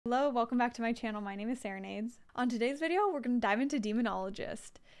Hello, welcome back to my channel. My name is Serenades. On today's video, we're going to dive into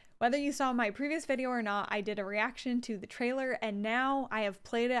Demonologist. Whether you saw my previous video or not, I did a reaction to the trailer and now I have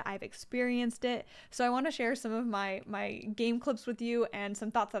played it, I've experienced it, so I want to share some of my game clips with you and some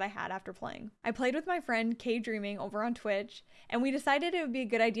thoughts that I had after playing. I played with my friend K Dreaming over on Twitch and we decided it would be a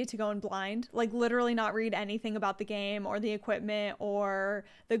good idea to go in blind, like literally not read anything about the game or the equipment or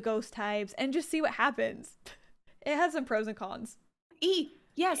the ghost types and just see what happens. It has some pros and cons. E!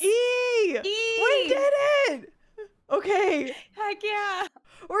 Yes! E! E! We did it! Okay. Heck yeah!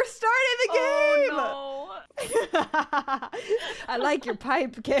 We're starting the game! Oh I like your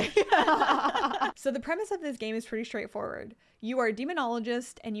pipe, Kay. So the premise of this game is pretty straightforward. You are a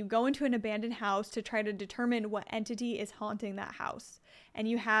demonologist and you go into an abandoned house to try to determine what entity is haunting that house. And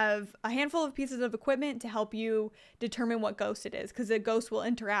you have a handful of pieces of equipment to help you determine what ghost it is, because the ghost will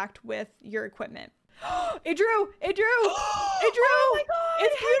interact with your equipment. It drew! It drew! It drew! Oh my god!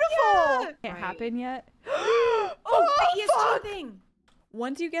 It's beautiful! Yeah. Can't happen yet. Oh, wait, he has fuck! teething!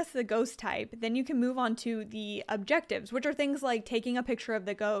 Once you guess the ghost type, then you can move on to the objectives, which are things like taking a picture of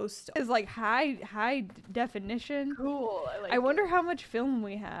the ghost. Is like high definition. Cool. I wonder how much film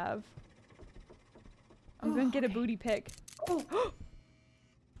we have. I'm gonna get a booty pic. Oh.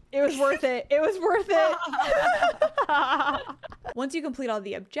 It was worth it. It was worth it. Once you complete all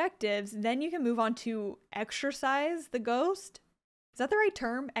the objectives, then you can move on to exorcise the ghost. Is that the right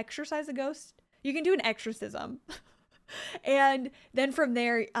term? Exorcise a ghost? You can do an exorcism. And then from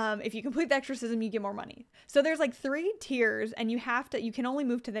there, if you complete the exorcism, you get more money. So there's like 3 tiers and you can only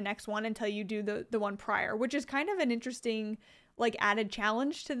move to the next one until you do the one prior, which is kind of an interesting like added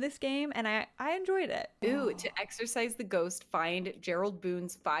challenge to this game, and I enjoyed it. Ooh, to exorcise the ghost, find Gerald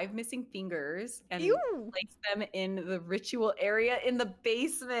Boone's 5 missing fingers and place them in the ritual area in the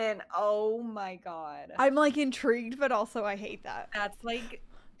basement. Oh my god. I'm like intrigued, but also I hate that. That's like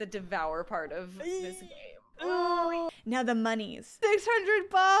the devour part of this game. Oh. Now the monies.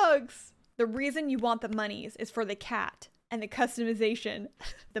 $600. The reason you want the monies is for the cat and the customization.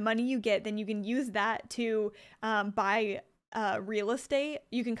 The money you get, then you can use that to buy real estate.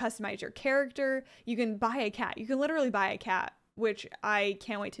 You can customize your character. You can buy a cat. You can literally buy a cat, which I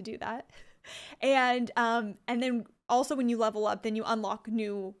can't wait to do that. And then also when you level up, then you unlock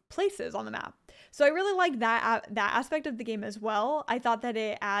new places on the map. So I really like that aspect of the game as well. I thought that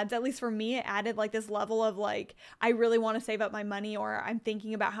it adds, at least for me, it added like this level of like, I really want to save up my money, or I'm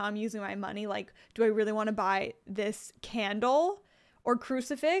thinking about how I'm using my money. Like, do I really want to buy this candle or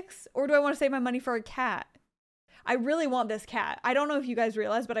crucifix, or do I want to save my money for a cat? I really want this cat. I don't know if you guys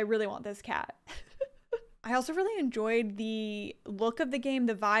realize, but I really want this cat. I also really enjoyed the look of the game,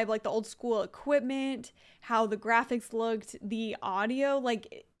 the vibe, like the old school equipment, how the graphics looked, the audio,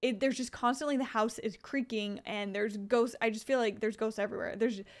 like there's just constantly, the house is creaking and there's ghosts. I just feel like there's ghosts everywhere.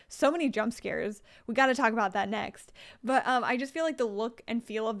 There's so many jump scares. We got to talk about that next. But I just feel like the look and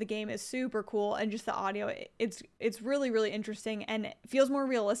feel of the game is super cool, and just the audio, it's really, really interesting and it feels more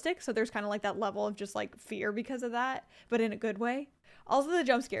realistic. So there's kind of like that level of just like fear because of that, but in a good way. Also the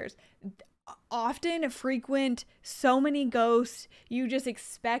jump scares. Often, frequent, so many ghosts, you just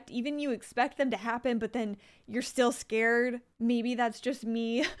expect them to happen, but then you're still scared. Maybe that's just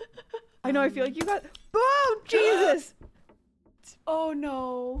me. I know, I feel like you got, boom, Jesus. Oh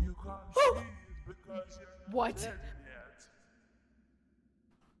no. What?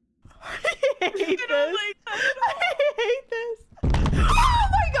 I hate this. I hate this. Oh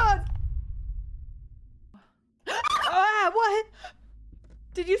my god. Ah, what?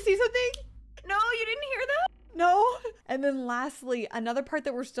 Did you see something? No, you didn't hear that? No. And then lastly, another part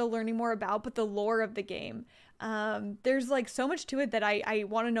that we're still learning more about, but the lore of the game. There's like so much to it that I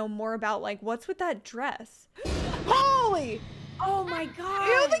want to know more about, like what's with that dress? Holy! Oh my god.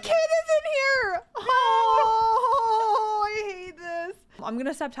 Ew, the kid is in here! Oh, I hate this. I'm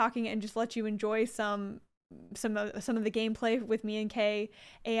gonna stop talking and just let you enjoy some of the gameplay with me and Kay.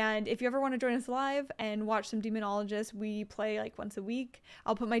 And if you ever want to join us live and watch some Demonologists, we play like once a week.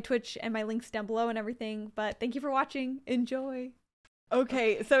 I'll put my Twitch and my links down below and everything, but thank you for watching. Enjoy.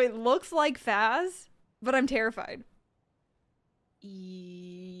 Okay, so it looks like Faz, but I'm terrified.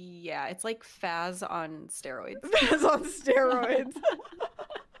 Yeah, it's like Faz on steroids. Faz on steroids.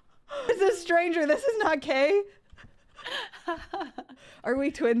 This is stranger. This is not Kay. Are we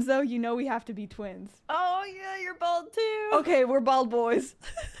twins though? You know we have to be twins. Oh yeah, you're bald too. Okay, we're bald boys.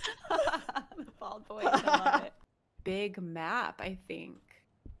 The bald boys, I love it. Big map, I think.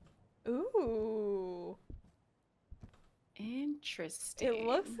 Ooh. Interesting. It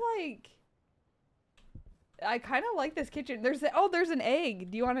looks like, I kind of like this kitchen. There's an egg.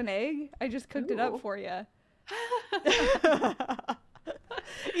 Do you want an egg? I just cooked it up for you.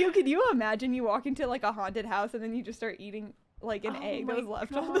 Can you imagine you walk into like a haunted house and then you just start eating like an egg that was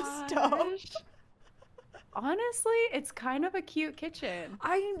left on the stove? Honestly, it's kind of a cute kitchen.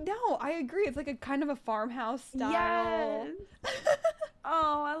 I know, I agree. It's like a kind of a farmhouse style. Yes.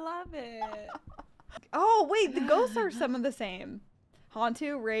 Oh, I love it. Oh, wait, the ghosts are some of the same.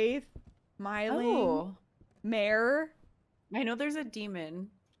 Hantu, Wraith, Myling, Mare. I know there's a demon.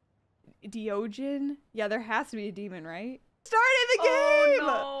 Diogen? Yeah, there has to be a demon, right? Started the game!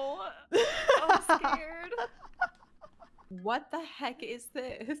 Oh, no. I'm scared. What the heck is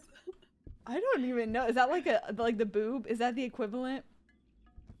this? I don't even know. Is that like the boob? Is that the equivalent?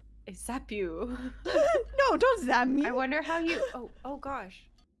 I zap you. No, don't zap me. I wonder how you... Oh gosh.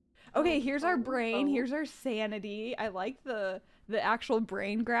 Okay, here's our brain. Here's our sanity. I like the actual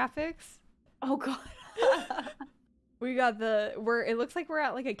brain graphics. Oh god. We got it looks like we're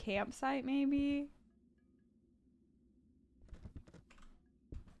at like a campsite maybe.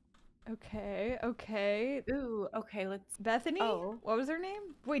 Okay. Ooh, okay, let's... Bethany? Oh. What was her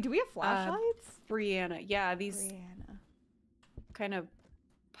name? Wait, do we have flashlights? Brianna. Yeah, these Brianna. kind of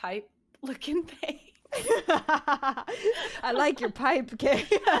pipe looking thing. I like your pipe, Kay.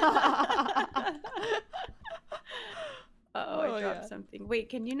 I dropped something. Wait,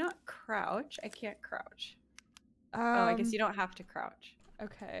 can you not crouch? I can't crouch. I guess you don't have to crouch.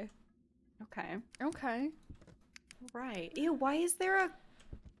 Okay. Right. Ew, why is there a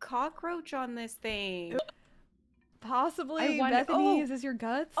cockroach on this thing? Possibly, Bethany, is this your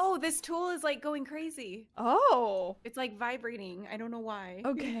guts? Oh, this tool is like going crazy. Oh. It's like vibrating. I don't know why.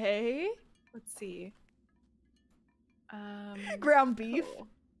 Okay. Let's see. Ground beef.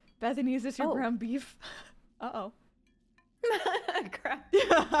 Bethany, is this your ground beef? Uh-oh.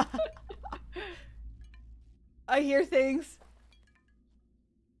 I hear things.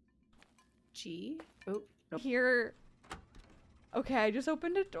 G? Oh, nope. Here. Okay, I just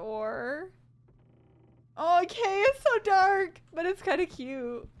opened a door. Oh, okay, it's so dark, but it's kind of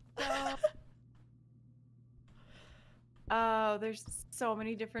cute. Oh, there's so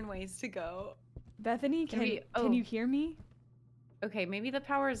many different ways to go. Bethany, can you hear me? Okay, maybe the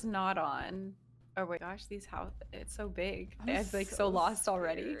power is not on. Oh my gosh, these houses, it's so big. I'm like so lost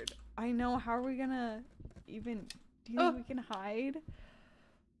already. I know, how are we gonna even, do you think we can hide?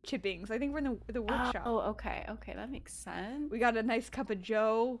 Chippings, I think we're in the workshop. Oh, okay, that makes sense. We got a nice cup of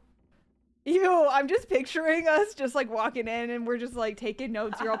joe. Ew, I'm just picturing us just like walking in and we're just like taking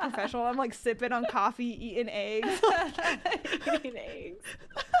notes. You're all professional. I'm like sipping on coffee, eating eggs. Eating eggs.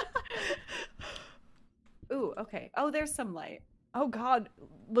 Ooh, okay. Oh, there's some light. Oh god,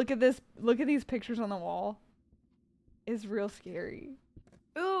 look at this. Look at these pictures on the wall. It's real scary.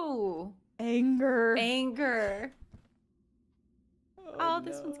 Ooh. Anger. Oh,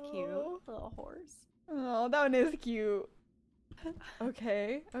 this one's cute. Little horse. Oh, that one is cute.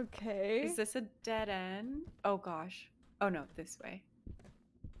 Okay. Is this a dead end? Oh gosh. Oh no, this way.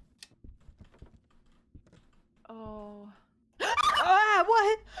 Oh. Ah,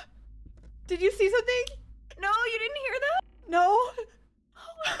 what? Did you see something? No, you didn't hear that? No.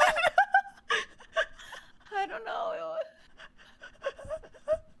 I don't know.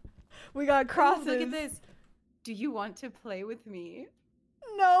 We got crosses. Oh, look at this. Do you want to play with me?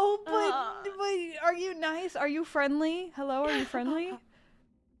 No, but are you nice? Are you friendly? Hello, are you friendly?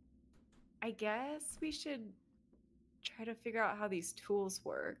 I guess we should try to figure out how these tools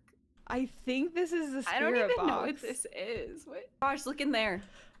work. I think this is the spirit box. I don't even know what this is. What? Gosh, look in there.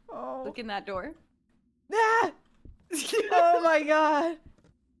 Oh. Look in that door. Ah! Oh my god.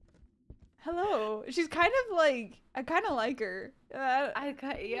 Hello. She's kind of like, I kind of like her.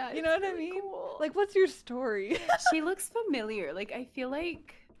 Yeah. You know what I mean? Cool. Like, what's your story? She looks familiar. Like, I feel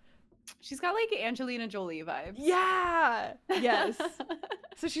like she's got like Angelina Jolie vibes. Yeah. Yes.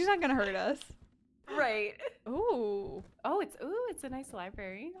 So she's not gonna hurt us. Right. Ooh. It's a nice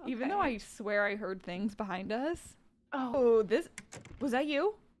library. Okay. Even though I swear I heard things behind us. Oh, this was that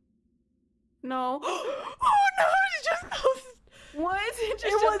you? No. Oh no! She just closed. What?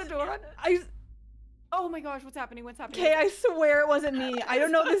 Just shut the door on it. Oh my gosh, what's happening? Okay, I swear it wasn't me. I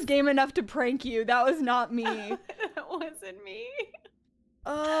don't know this game enough to prank you. That was not me. That wasn't me.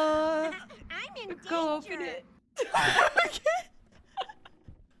 I'm in danger. Go open it.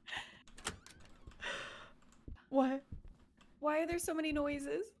 What? Why are there so many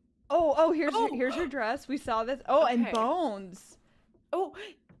noises? Oh, here's your dress. We saw this. Oh, okay. And bones. Oh.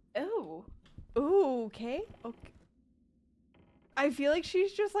 Ooh, okay. I feel like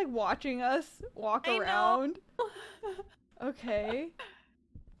she's just like watching us walk around. Okay.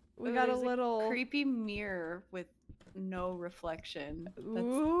 We got a little creepy mirror with no reflection.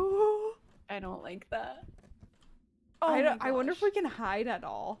 Ooh. I don't like that. Oh I wonder if we can hide at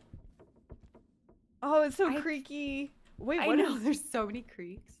all. Oh, it's so creaky. Wait, I know, there's so many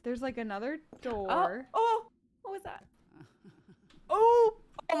creaks. There's like another door. Oh, what was that? Oh!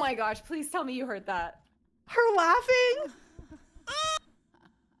 Oh my gosh, please tell me you heard that. Her laughing?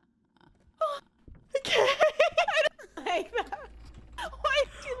 Okay. I don't like that. Why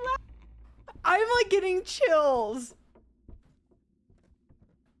did you laugh? I'm like getting chills.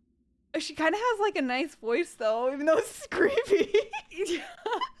 She kind of has like a nice voice though, even though it's creepy.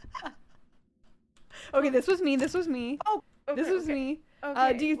 Okay, this was me. This was me. Oh, okay, this was me.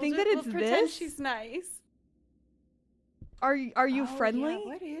 Okay. Do you think that it's pretend this? She's nice. Are you friendly? Yeah,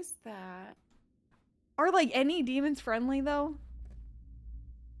 what is that? Are like any demons friendly though?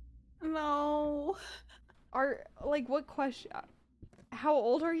 No. Are like what question? How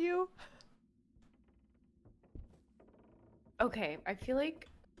old are you? Okay, I feel like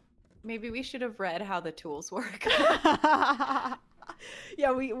maybe we should have read how the tools work.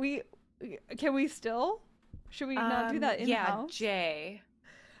 Yeah, we can we still? Should we not do that in house? Yeah, Jay.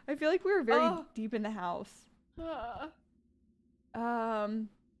 I feel like we were very deep in the house.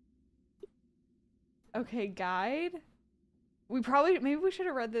 Okay, guide. Maybe we should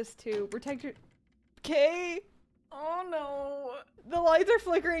have read this too. Protect your. Okay. Oh no. The lights are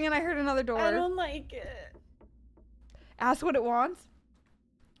flickering and I heard another door. I don't like it. Ask what it wants.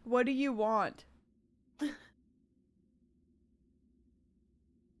 What do you want?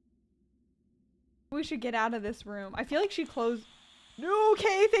 We should get out of this room. I feel like she closed. No,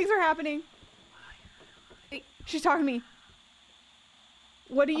 okay, things are happening. Wait. She's talking to me.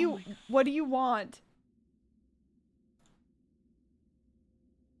 What do you want?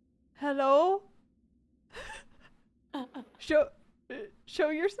 Hello? Show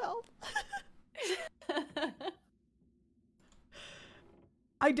yourself.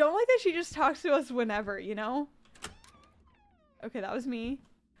 I don't like that she just talks to us whenever, you know? Okay, that was me.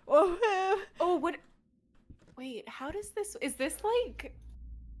 Oh, what? Wait, how does this? Is this like?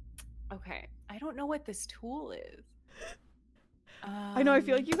 Okay, I don't know what this tool is. I know. I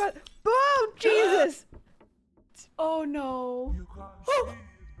feel like you got. Boom! Jesus! Oh no!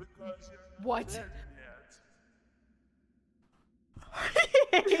 What? I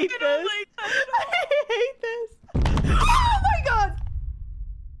hate this. I hate this. Oh my god!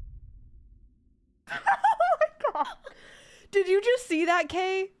 Oh my god! Did you just see that,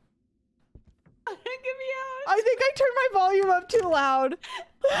 Kay? Get me out! I think I turned my volume up too loud.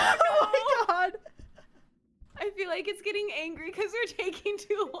 Oh my god! I feel like it's getting angry because we're taking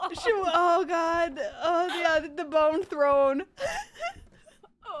too long. Oh god! Oh yeah, the bone throne.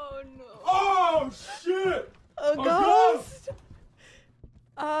 Oh no! Oh shit! A ghost.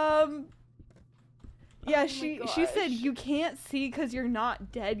 Yeah, Oh she my said gosh. you can't see because you're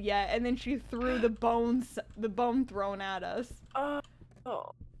not dead yet, and then she threw the bone throne at us. Oh.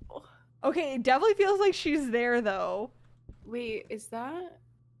 Okay, it definitely feels like she's there though. Wait, is that?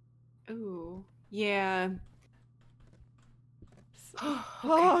 Ooh. Yeah.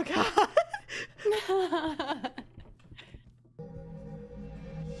 Oh god.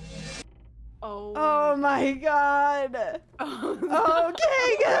 Oh my god.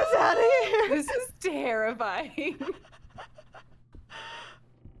 Okay, get us out of here. This is terrifying.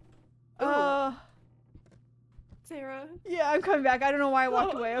 Sarah. Yeah, I'm coming back. I don't know why I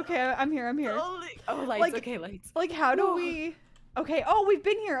walked away. Okay, I'm here. Oh, lights. Like- okay, lights. Like, how do we... Okay, we've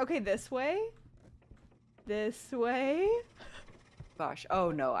been here. Okay, this way. This way. Gosh.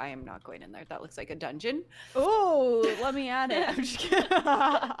 Oh no, I am not going in there. That looks like a dungeon. Oh, let me at it. I'm just kidding.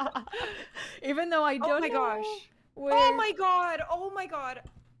 Even though I don't Oh my know gosh. where... Oh my god. Oh my god.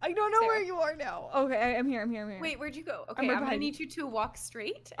 I don't know Sarah. where you are now. Okay, I'm here. Wait, where'd you go? I'm Okay, right I'm gonna behind need you to walk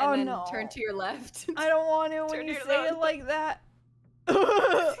straight Oh, and then no. turn to your left. I don't want to when Turn you it say it around. like that.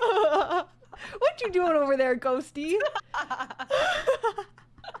 What you doing over there, Ghosty?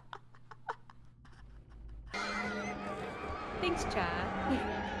 Thanks, Chad.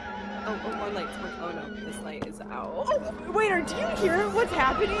 Oh, more lights. Oh no, this light is out. Wait, do you hear what's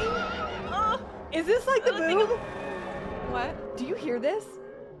happening? Is this like the I don't think boob? What? Do you hear this?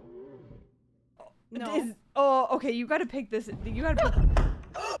 No. Okay, you gotta pick this. You gotta pick.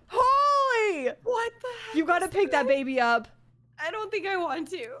 Holy! What the heck? You gotta pick that baby up. I don't think I want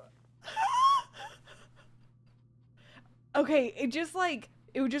to. Okay, it just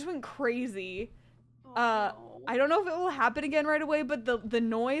went crazy. Oh, no. I don't know if it will happen again right away, but the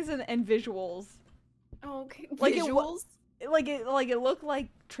noise and visuals, Okay. Like Visuals? it looked like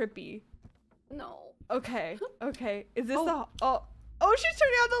trippy. No. Okay. Is this Oh. she's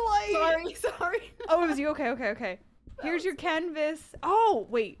turning out the light. Sorry. Oh, it was you. Okay. Here's your canvas. Oh,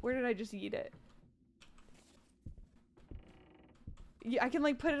 wait, where did I just eat it? I can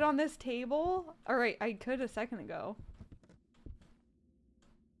like put it on this table. All right, I could a second ago.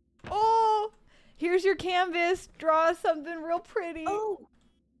 Oh, here's your canvas. Draw something real pretty. Oh,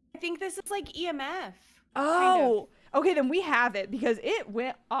 I think this is like EMF. Oh, okay, then we have it because it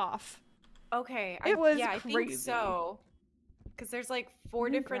went off. Okay. It was I think crazy. so. Because there's like 4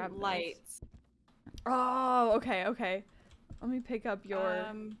 Let me different grab this. lights. Oh, okay, okay. Let me pick up your.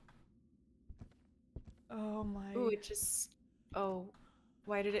 Oh my. Ooh, it just. Oh,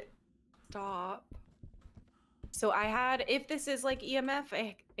 why did it stop? So I had, if this is like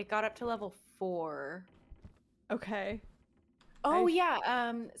EMF, it got up to level 4. Okay. Oh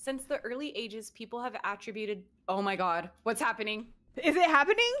yeah. Since the early ages, people have attributed. Oh my God, what's happening? Is it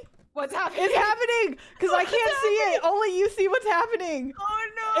happening? What's happening? It's happening because I can't see it. Only you see what's happening. Oh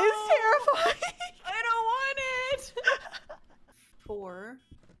no! It's terrifying. I don't want it. 4.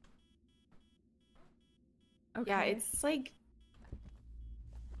 Okay. Yeah, it's like.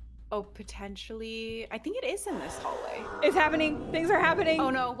 Oh, potentially. I think it is in this hallway. It's happening. Things are happening. Oh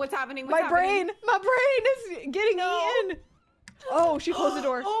no! What's happening? my What's happening? brain is getting eaten. Oh, she closed the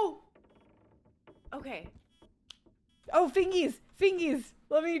door. Oh. Okay. Oh, fingies.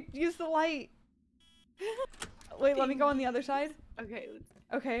 Let me use the light. Wait, let me go on the other side. Okay.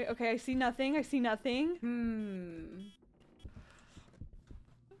 Okay, I see nothing.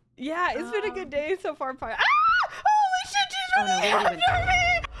 Yeah, it's been a good day so far. Ah! Holy shit, she's Oh, no, running we haven't even-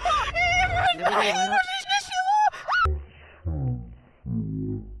 after me!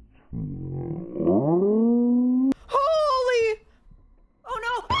 Holy! Oh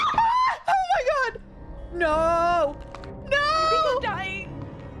no! Oh my god! No! I think I'm No! dying.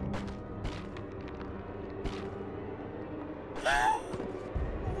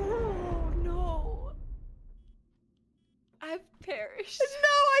 Oh no! I've perished. No,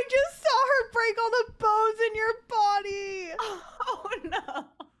 I just saw her break all the bones in your body! Oh no!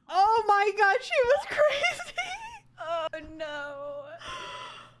 Oh my god, she was crazy! Oh no!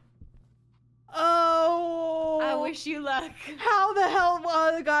 Oh! I wish you luck. How the hell?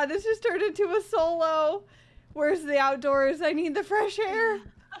 Oh god, this just turned into a solo. Where's the outdoors? I need the fresh air.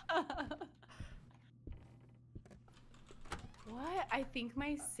 What? I think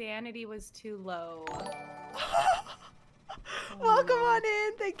my sanity was too low. Welcome on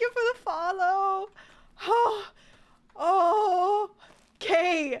in. Thank you for the follow. Oh,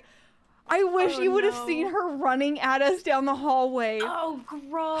 Kay. I wish Oh, you would have no. seen her running at us down the hallway. Oh,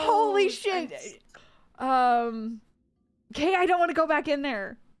 gross. Holy shit. Kay, I don't want to go back in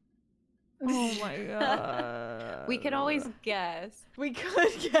there. Oh my god. We can always guess. We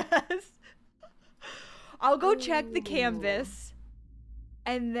could guess. I'll go check the Ooh. canvas,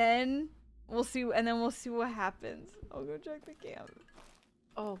 and then we'll see. And then we'll see what happens. I'll go check the canvas.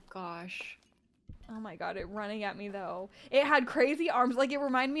 Oh gosh. Oh my god, it running at me though. It had crazy arms, like it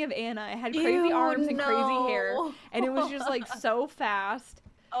reminded me of Anna. It had crazy Ew, arms and crazy hair, no. and it was just like so fast.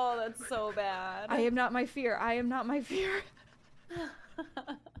 Oh, that's so bad. I am not my fear. I am not my fear.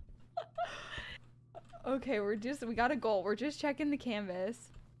 Okay, we got a goal. We're just checking the canvas.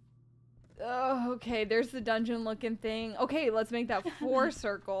 Oh, okay, there's the dungeon looking thing. Okay, let's make that 4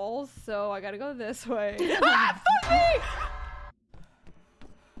 circles. So I gotta go this way. Ah, fuck me!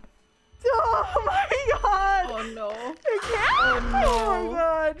 Oh my god! Oh no. I can't. Oh, no. Oh my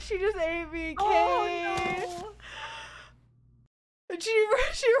god, she just ate me, Kay. Oh no. She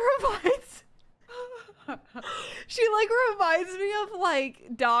reminds. She like reminds me of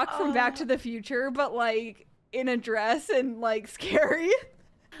like Doc from Back to the Future, but like in a dress and like scary.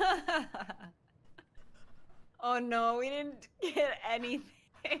 Oh no, we didn't get anything.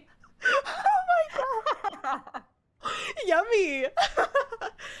 Oh my god. Yummy.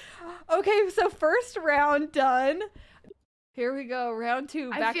 Okay, so first round done. Here we go, round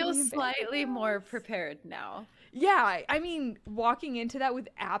 2. I feel slightly more prepared now. Yeah, I mean, walking into that with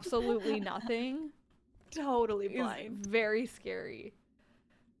absolutely nothing Totally is blind. very scary.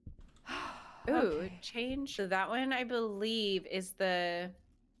 Ooh, Okay. change. So that one, I believe, is the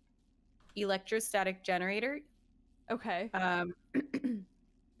electrostatic generator. Okay. Let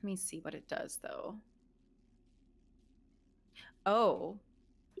me see what it does, though. Oh.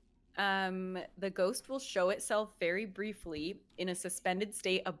 The ghost will show itself very briefly in a suspended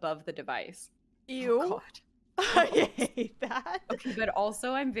state above the device. Ew. Oh, God. I hate that. Okay, but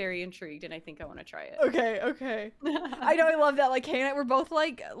also I'm very intrigued and I think I want to try it. Okay. I know, I love that. Like, Kay and I were both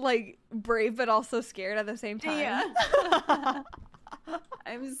like brave but also scared at the same time. Yeah.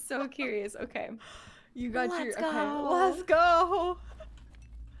 I'm so curious. Okay. You got Let's your go. Okay. Let's go.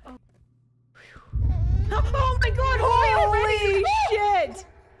 Oh my God! Holy shit!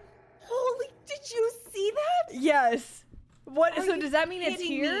 Holy! Did you see that? Yes. What? Are So you does that mean it's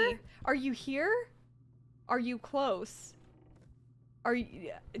kidding here? me? Are you here? Are you close? Are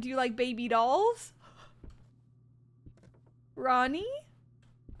you? Do you like baby dolls? Ronnie?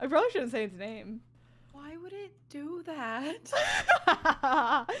 I probably shouldn't say its name. Why would it do that?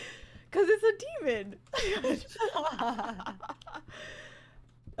 Cause it's a demon.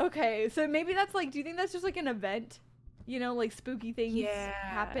 Okay, so maybe that's like. Do you think that's just like an event? You know, like spooky things Yeah.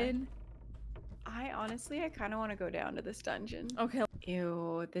 happen. I kind of want to go down to this dungeon. Okay.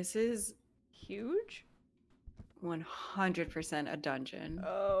 Ew, this is Huge. 100% a dungeon.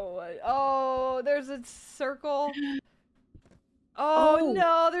 Oh, there's a circle. Oh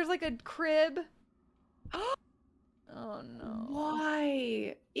no, there's like a crib. Oh no.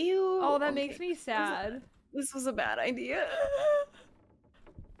 Why? Ew. Oh, that Okay. makes me sad. This was a bad idea.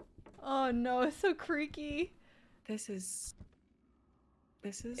 Oh no, it's so creaky. This is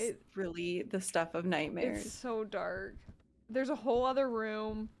really the stuff of nightmares. It's so dark. There's a whole other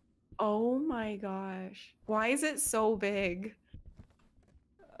room. Oh my gosh. Why is it so big?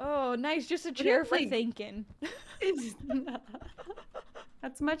 Oh, nice. Just a it, chair for like- thinking. It's not.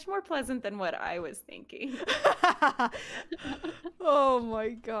 That's much more pleasant than what I was thinking. Oh my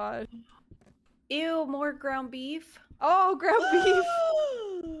god. Ew, more ground beef. Oh, ground beef.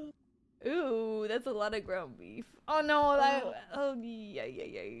 Ooh, that's a lot of ground beef. Oh no,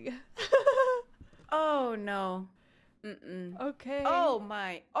 yeah. Oh no. Mm-mm. Okay. Oh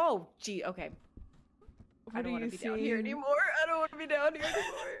my. Oh gee. Okay. I What don't are want you to be down here seeing? anymore. I don't want to be down here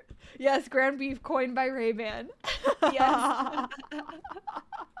anymore. Yes, ground beef coined by Ray-Ban. Yes.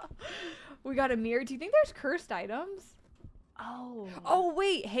 We got a mirror. Do you think there's cursed items? Oh. Oh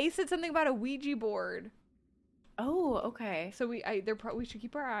wait, Hay said something about a Ouija board. Oh, okay. So we should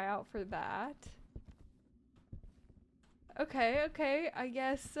keep our eye out for that. Okay. I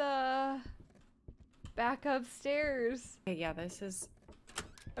guess back upstairs. Okay, yeah, this is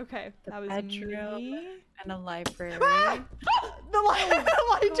Okay, the that was bedroom me. and a library. The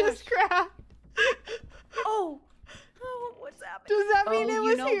light just cracked. Oh, what's happening? Does that mean it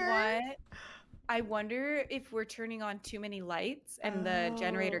was you know here? what? I wonder if we're turning on too many lights and the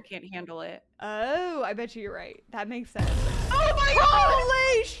generator Oh. can't handle it. Oh, I bet you're right. That makes sense. Oh my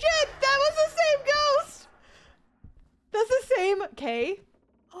Holy shit! That was the same ghost! That's the same. Okay.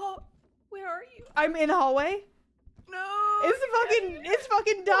 Oh, where are you? I'm in the hallway. No. It's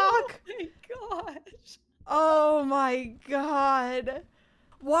fucking Doc. Oh my gosh. Oh my god.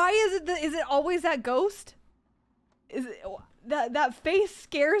 Why is it always that ghost? Is it that face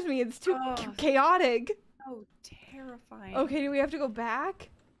scares me. It's too Oh. chaotic. So terrifying. Okay, do we have to go back?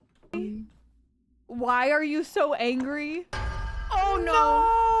 Why are you so angry? Oh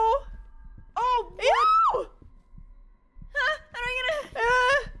no. Oh. Ew! Huh? How am I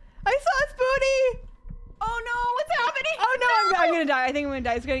gonna? I saw its booty. Oh no. What's happening? Oh no, I'm gonna die. I think I'm gonna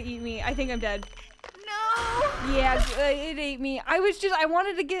die. It's gonna eat me. I think I'm dead. No. Yeah, it ate me. I was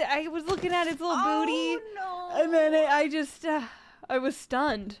looking at its little booty. No. And then I was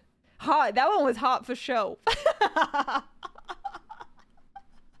stunned. Hot. That one was hot for show.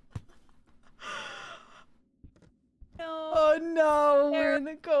 No. Oh no, we're in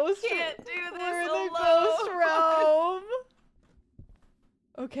the ghost. Can't do this We're in the alone. ghost realm.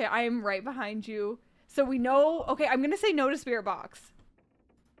 Okay, I am right behind you. So we know. Okay, I'm gonna say no to spirit box.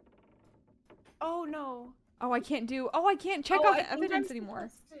 Oh no. Oh, I can't check Oh, off I think I'm evidence anymore.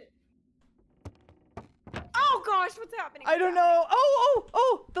 supposed to- Oh gosh, what's happening? I don't know.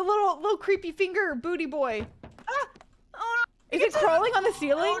 Oh, the little creepy finger booty boy. Ah! Oh no. Is it crawling on the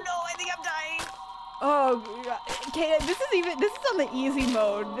ceiling? Oh no, I think I'm dying. Oh, God. Okay, this is on the easy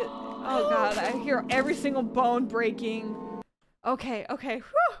mode. Oh God, I hear every single bone breaking. Okay.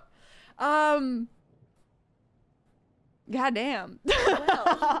 Whew. Goddamn.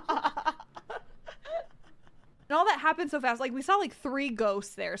 Well. And all that happened so fast. Like we saw like 3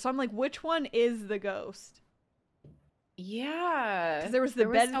 ghosts there. So I'm like, which one is the ghost? Yeah. 'Cause there was the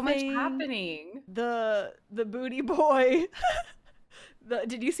bed so thing. much happening. The booty boy.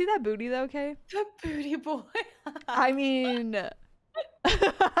 Did you see that booty though, Kay? The booty boy. I mean,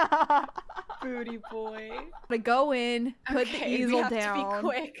 Booty boy. to go in, put the Okay, easel we have down. to be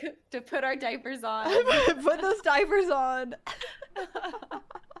quick to put our diapers on. Put those diapers on.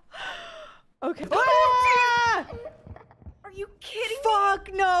 Okay. Oh, Ah! Are you kidding Fuck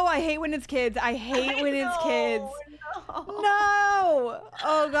no! I hate when it's kids. I hate when it's kids. No. No!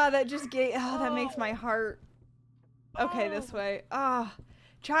 Oh God, that just that makes my heart. Okay, this Oh. way. Ah,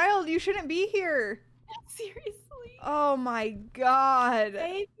 child, you shouldn't be here. Seriously. Oh my God.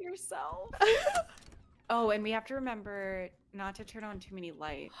 Save yourself. Oh, and we have to remember not to turn on too many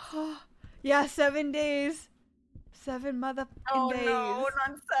lights. Yeah, 7 days. 7 motherfucking Oh days. no,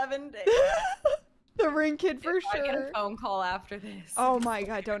 not 7 days. The ring kid for I get a sure. phone call after this. Oh my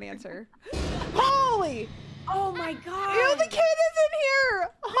god, don't answer. Holy! Oh my god. Ew, the kid is in here!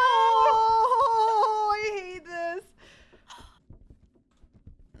 Oh, I hate this.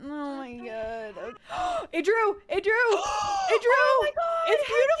 Oh my god. It drew! It drew! It drew! Oh my god! It's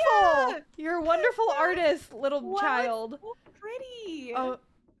heck beautiful! You're a wonderful artist, little Wow, child. it's so pretty. Oh,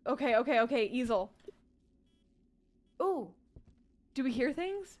 okay. Easel. Ooh, Do we hear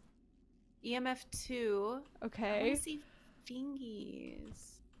things? EMF 2. I Okay. want to see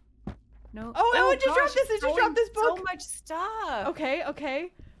fingies. No. Oh, it just gosh, dropped this. It it's just dropped this showing book. So much stuff.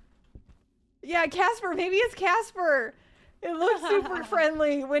 Okay. Yeah, Casper. Maybe it's Casper. It looked super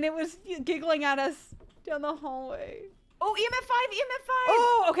friendly when it was giggling at us down the hallway. Oh, EMF 5. EMF 5.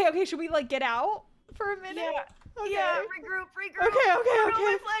 Oh, okay. Should we like get out for a minute? Yeah. Okay. Yeah. Regroup. Okay. Turn on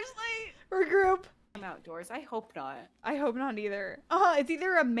my flashlight. Regroup. I'm outdoors. I hope not. I hope not either. It's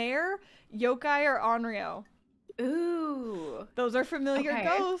either a mare, yokai, or onryo. Ooh. Those are familiar Okay.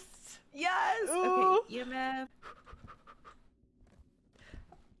 ghosts. Yes. Ooh. Okay. EMF.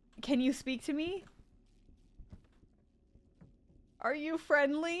 Can you speak to me? Are you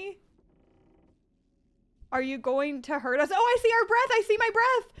friendly? Are you going to hurt us? Oh, I see our breath. I see my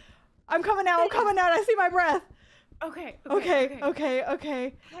breath. I'm coming out. I see my breath. Okay. Okay.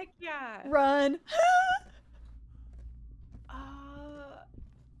 Heck yeah. Run.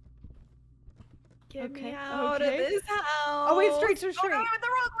 Get me Okay, out okay. of this house. Oh, wait, straight. Oh, no, I went the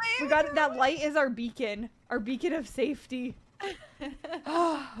wrong way. We got it. That light is our beacon of safety.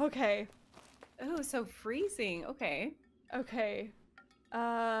 Okay. Oh, so freezing. Okay. Okay.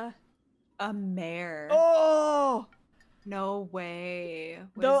 A mare. Oh. No way.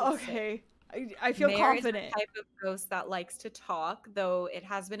 What No. does it say? Okay. I feel Mare confident. is a type of ghost that likes to talk, though it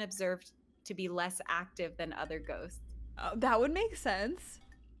has been observed to be less active than other ghosts. That would make sense.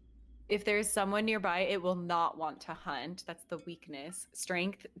 If there is someone nearby, it will not want to hunt. That's the weakness.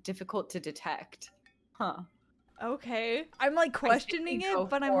 Strength, difficult to detect. Huh. Okay. I'm like questioning go it,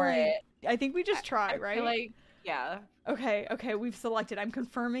 but I'm for like, it. I think we just try, I right? feel like, yeah. Okay, we've selected. I'm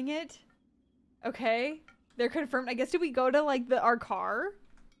confirming it. Okay. They're confirmed. I guess, do we go to like our car?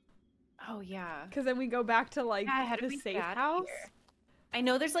 Oh, yeah. Because then we go back to like Yeah, how do the we safe get out of house. here? I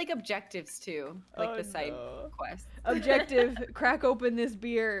know there's like objectives too, like Oh, the side no. quests. Objective, crack open this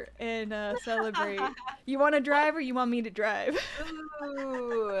beer and celebrate. You want to drive or you want me to drive?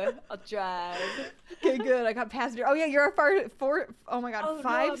 Ooh, I'll drive. Okay, good. I got passenger. Oh yeah, you're a oh my god, Oh, no,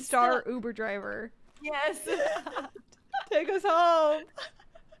 5-star I'm Uber driver. Yes. Take us home.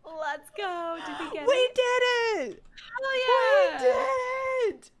 Let's go. Did we get We it? did it. Oh yeah. We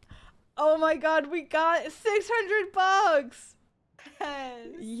did it. Oh my god, we got $600. Yes.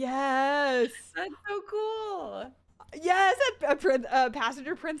 Yes. That's so cool. Yes, a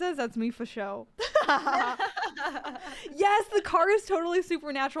passenger princess. That's me for show. Yes, the car is totally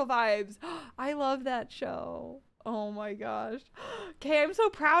supernatural vibes. I love that show. Oh my gosh. Okay, I'm so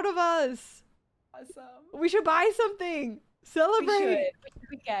proud of us. Awesome. We should buy something. Celebrate. We should. What should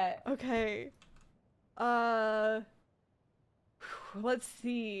we get? Okay. Let's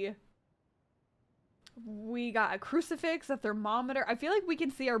see. We got a crucifix, a thermometer. I feel like we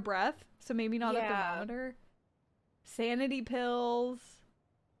can see our breath, so maybe not a Yeah. thermometer. Sanity pills.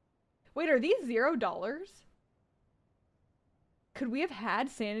 Wait, are these $0? Could we have had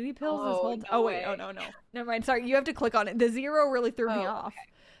sanity pills this Oh, whole no Oh wait, way. no. Never mind. Sorry, you have to click on it. The 0 really threw me Oh, off.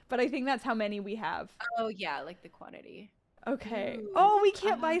 But I think that's how many we have. Oh yeah, like the quantity. Okay. Ooh, Oh, we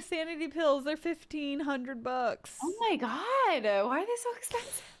can't buy sanity pills. They're $1,500. Oh my god, why are they so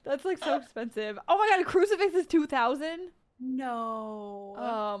expensive? That's like so expensive. Oh my god, a crucifix is $2,000. No.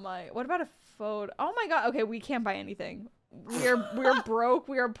 Oh my. What about a photo? Oh my god. Okay, we can't buy anything. We're broke.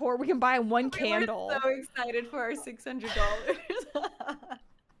 We are poor. We can buy one candle. We were so excited for our $600.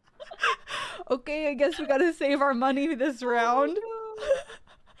 Okay, I guess we gotta save our money this round. Oh,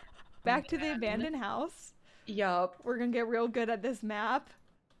 Back to the abandoned house. yup. We're gonna get real good at this map.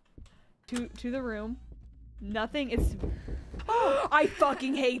 To the room. Nothing. It's. I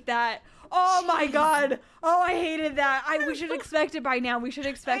fucking hate that. Oh my god. Oh, I hated that. We should expect it by now. We should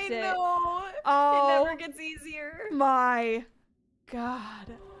expect I it. know. Oh. It never gets easier. My god.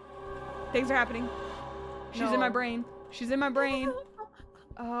 Things are happening. She's in my No. brain. She's in my brain.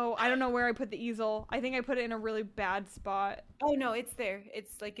 Oh, I don't know where I put the easel. I think I put it in a really bad spot. Oh no, it's there.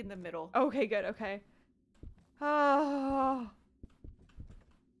 It's like in the middle. Okay, good. Okay. Oh.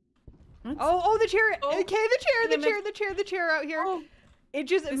 Oh, the chair. Oh. Okay, the chair out here. Oh, It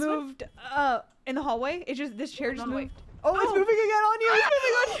just This one? moved in the hallway. This chair just no, wait. moved. Oh, it's Oh. moving again on you. It's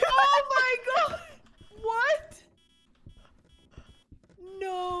moving on you. oh my god. What?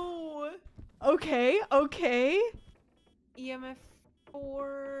 no. Okay, okay. EMF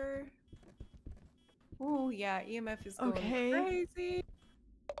 4. Oh yeah, EMF is going Okay. crazy.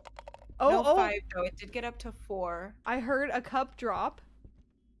 Oh, No, oh. 5 though. It did get up to 4. I heard a cup drop.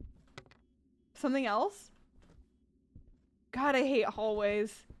 Something else? God, I hate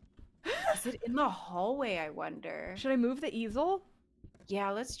hallways. Is it in the hallway, I wonder? Should I move the easel? Yeah,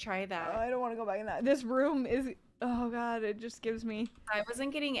 let's try that. I don't want to go back in that. This room is... Oh, God, it just gives me... I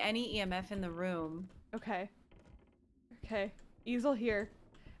wasn't getting any EMF in the room. Okay. Okay. Easel here.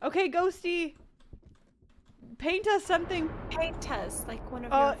 Okay, Ghosty. Paint us something. Paint us like one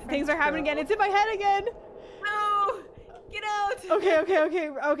of Oh, your things are happening again. girl. It's in my head again. No! Get out!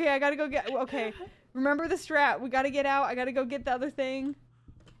 Okay, I gotta go get... Okay. Remember the strat. We gotta get out. I gotta go get the other thing.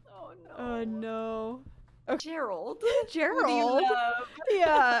 Oh no. Oh, no. Gerald. Gerald. Who do you love?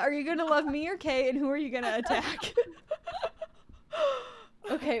 Yeah, are you gonna love me or Kay, and who are you gonna attack?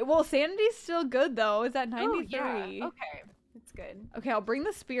 Okay, well, sanity's still good though. It's at 93. Oh, yeah. Okay, that's good. Okay, I'll bring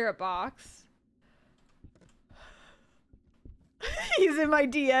the spirit box. He's in my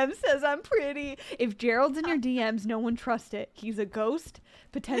DMs, says I'm pretty. If Gerald's in your DMs, no one trust it. He's a ghost,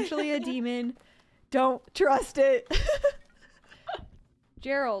 potentially a demon. Don't trust it.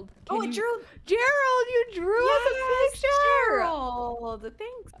 Gerald. Oh, it drew. Gerald, you drew us a picture. Gerald.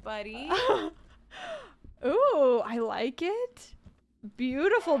 Thanks, buddy. Ooh, I like it.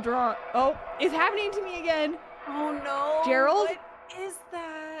 Beautiful draw. Oh, it's happening to me again. Oh no. Gerald? What is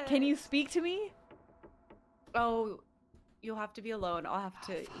that? Can you speak to me? Oh, you'll have to be alone. I'll have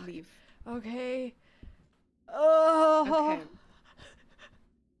to leave. Okay. Oh. Okay.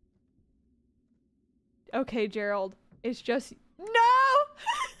 Okay, Gerald. It's just... No!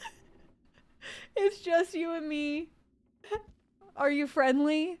 It's just you and me. Are you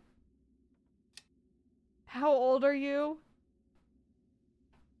friendly? How old are you?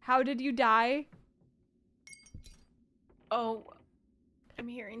 How did you die? Oh, I'm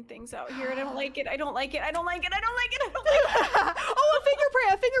hearing things out here and I don't like it. I don't like it. I don't like it. I don't like it. I don't like it. Oh, a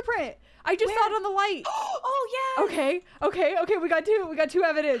fingerprint! A fingerprint! I just saw it on the light. Oh, yeah. Okay. We got two. We got two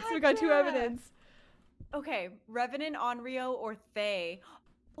evidence. We got two Yeah. evidence. Okay, Revenant, Onryo, or Faye.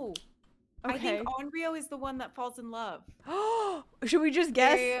 Oh, I Okay. think Onryo is the one that falls in love. Should we just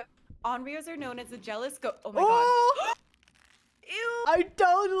guess? Onryos are known as the jealous ghost. Oh my Oh! god. Ew. I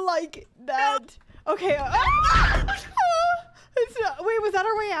don't like that. Okay. Wait, was that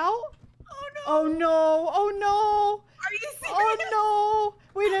our way out? Oh no. Oh no! Oh no! Are you serious? Oh no!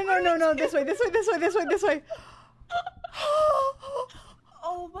 Wait, no! This way!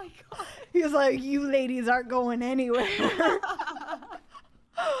 Oh my god. He was like, "You ladies aren't going anywhere."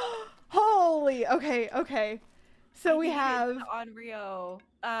 Holy. Okay. So we have. Onryo.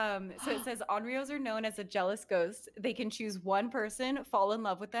 So it says Onryos are known as a jealous ghost. They can choose one person, fall in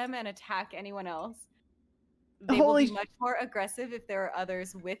love with them, and attack anyone else. They will Holy be much more aggressive if there are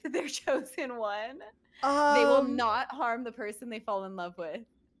others with their chosen one. They Um, will not harm the person they fall in love with.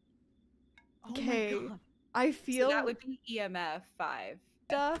 Okay. Oh my god. I So feel that would be EMF 5.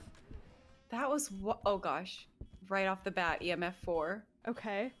 stuff. That was oh gosh. Right off the bat, EMF 4.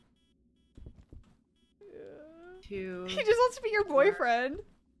 Okay. 2. He just wants to be your boyfriend.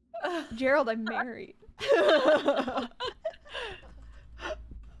 Gerald, I'm married.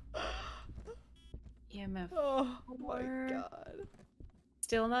 EMF. Oh my 4. god.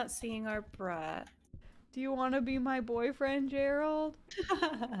 Still not seeing our brat. Do you want to be my boyfriend, Gerald?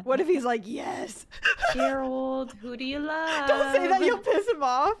 What if he's like, yes? Gerald, who do you love? Don't say that, you'll piss him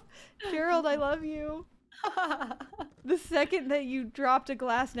off. Gerald, I love you. The second that you dropped a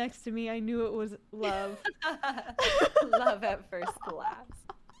glass next to me, I knew it was love. Love at first glass.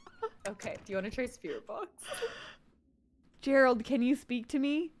 Okay, do you want to try Spirit Box? Gerald, can you speak to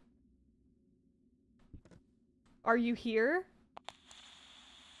me? Are you here?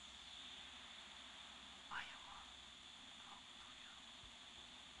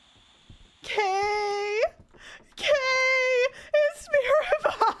 Kay! It's Spirit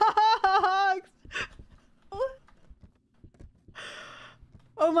Box!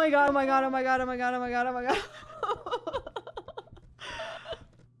 Oh my god.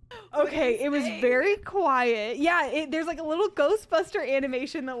 Okay, it was very quiet. Yeah, there's like a little Ghostbuster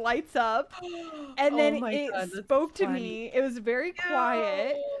animation that lights up. And then it spoke to me. It was very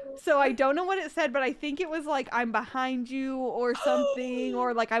quiet. So I don't know what it said, but I think it was like, I'm behind you or something,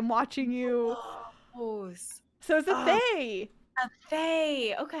 or like I'm watching you. So it's a Fae. A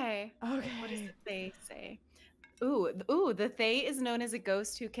Fae. Okay. Okay. What does the Fae say? Ooh, the Fae is known as a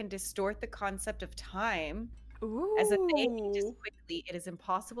ghost who can distort the concept of time. Ooh. As a Fae ages quickly, it is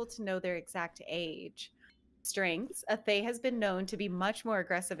impossible to know their exact age. Strengths. A Thay has been known to be much more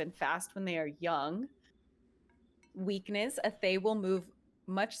aggressive and fast when they are young. Weakness. A Thay will move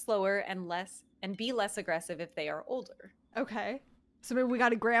much slower and be less aggressive if they are older. Okay. So maybe we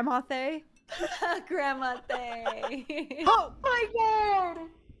got a Grandma Thay? Grandma Thay. Oh my god!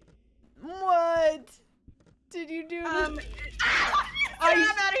 What did you do? I'm I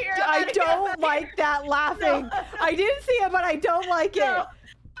outta here, I don't like that laughing. No. I didn't see it, but I don't like it. No.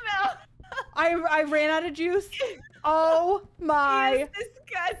 I ran out of juice. Oh my. He's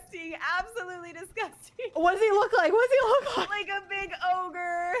disgusting. Absolutely disgusting. What does he look like? What does he look like? Like a big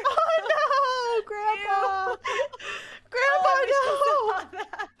ogre. Oh no, Grandpa. Oh, Grandpa,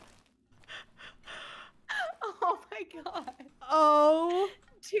 no. Oh my god. Oh.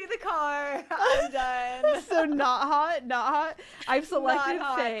 To the car. I'm done. So not hot, not hot. I've selected Not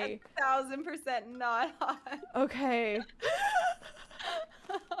hot. Thay. 1000% not hot. Okay.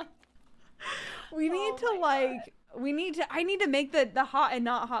 We need to like I need to make the hot and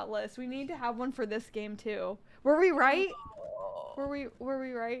not hot list. We need to have one for this game too. Were we right? Oh. Were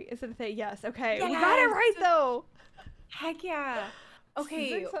we right? Is it a thing? Yes. Okay. Yes. We got it right though. Heck yeah. Okay.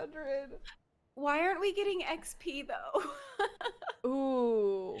 600. Why aren't we getting XP though?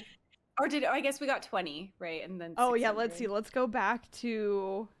 Ooh. Or I guess we got 20, right? And then Oh yeah, let's see. Let's go back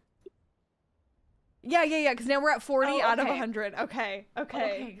to Yeah, because now we're at 40 out of 100. Okay.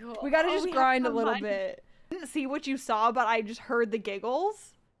 Okay, cool. We gotta just we have grind a some little money. bit. I didn't see what you saw, but I just heard the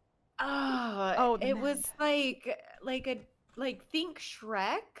giggles. Oh, it man. was like think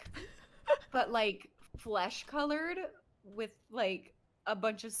Shrek, but like flesh colored with like a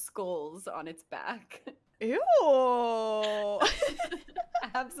bunch of skulls on its back. Ew.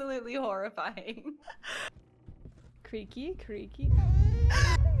 Absolutely horrifying. Creaky.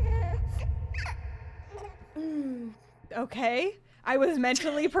 Okay. I was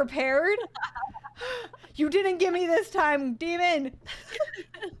mentally prepared. You didn't give me this time, demon.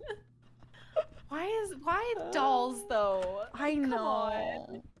 Why dolls though? I Come know.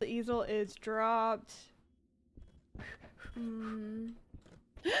 on. The easel is dropped.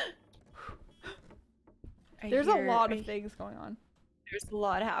 There's a lot of things going on. There's a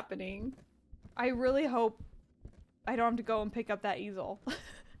lot happening. I really hope I don't have to go and pick up that easel.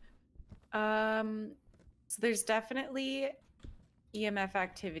 So there's definitely EMF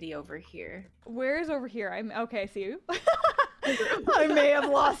activity over here. Where is over here? I'm okay, see you. I may have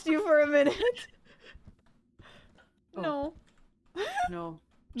lost you for a minute. Oh. No. No.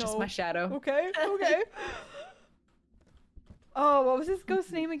 Just No. my shadow. Okay. Oh, what was this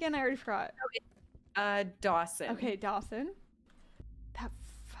ghost's name again? I already forgot. Dawson. Okay, Dawson. That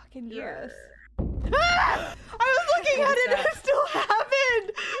fucking Here. dress. Ah! I was looking What at is it and that? it still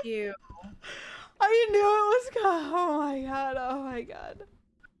happened. Ew. I knew it was coming. Oh my god.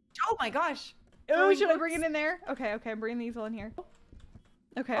 Oh my gosh. Oh, Throwing should I bring books. it in there? Okay, I'm bringing the easel in here.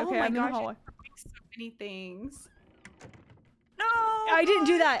 Okay, Oh my I'm in the gosh, hallway. you're throwing so many things. No. I didn't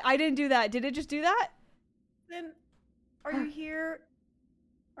do that. I didn't do that. Did it just do that? Then, are you here?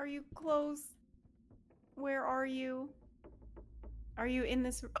 Are you close? Where are you? Are you in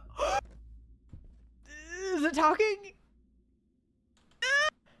this? Is it talking?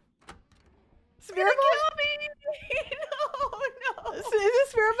 Spirit Kill box? me! No. Is it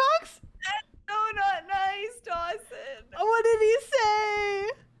spirit box? No, not nice, Dawson. What did he say?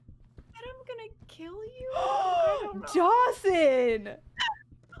 Said I'm gonna kill you. I don't know. Dawson!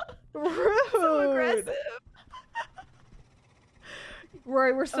 Rude. So aggressive.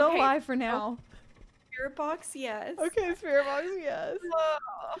 Rory, we're still Okay. alive for now. Spirit box, yes. Okay, spirit box, yes.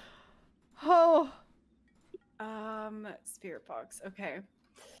 Whoa. Oh. Spirit box. Okay.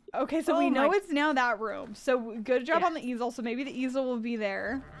 Okay, so Oh we know my- it's now that room. So good job Yeah. on the easel. So maybe the easel will be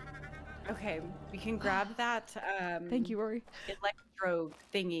there. Okay, we can grab that. Thank you, Rory. Electro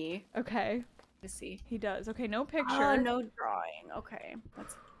thingy Okay, to see. he does. Okay, no picture. Oh, no drawing. Okay,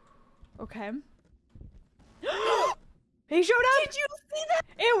 that's. Okay. He showed up. Did you see that?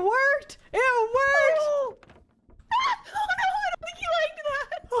 It worked. It worked. Oh, oh no! I don't think he liked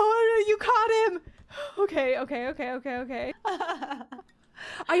that. Oh no, you caught him. Okay.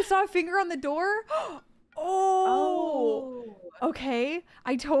 I saw a finger on the door. Oh. Okay,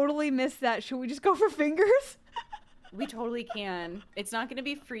 I totally missed that. Should we just go for fingers? We totally can. It's not going to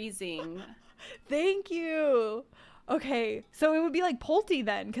be freezing. Thank you. Okay, so it would be like Pulte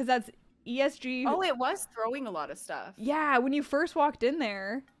then, because that's ESG. Oh, it was throwing a lot of stuff. Yeah, when you first walked in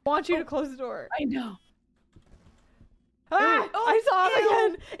there. I want you to close the door. I know. Ah, Oh, I saw him ew.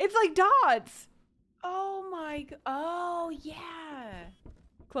 again. It's like dots. Oh my god. Oh, yeah.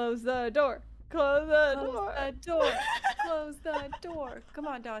 Close the door. Close the Close door. the door. Close the door. Come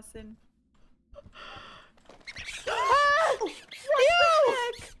on, Dawson. Ew!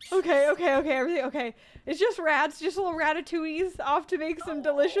 Okay, everything okay. It's just rats, just little ratatouilles off to make some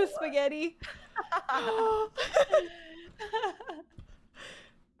delicious spaghetti.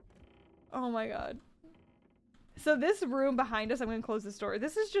 Oh my god. So this room behind us, I'm gonna close this door.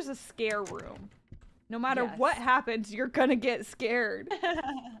 This is just a scare room. No matter what happens, you're gonna get scared.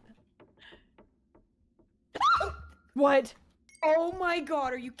 What? Oh my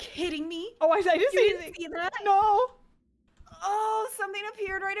god, are you kidding me? Oh, I didn't see anything. See that? No. Oh, something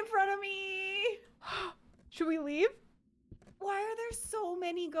appeared right in front of me. Should we leave? Why are there so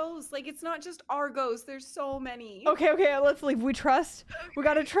many ghosts? Like, it's not just our ghosts. There's so many. Okay, let's leave. We trust. We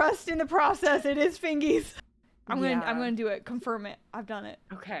gotta trust in the process. It is fingies. I'm gonna do it. Confirm it. I've done it.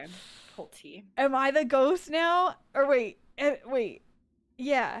 Okay. Pull T. Am I the ghost now? Or wait. Wait.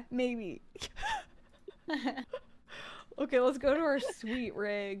 Yeah, maybe. Okay, let's go to our sweet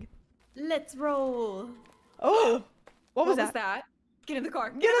rig. Let's roll. Oh, what was that? that? Get in the car.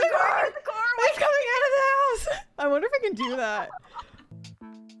 Get in the car! Get in the car. It's coming out of the house! I wonder if I can do that.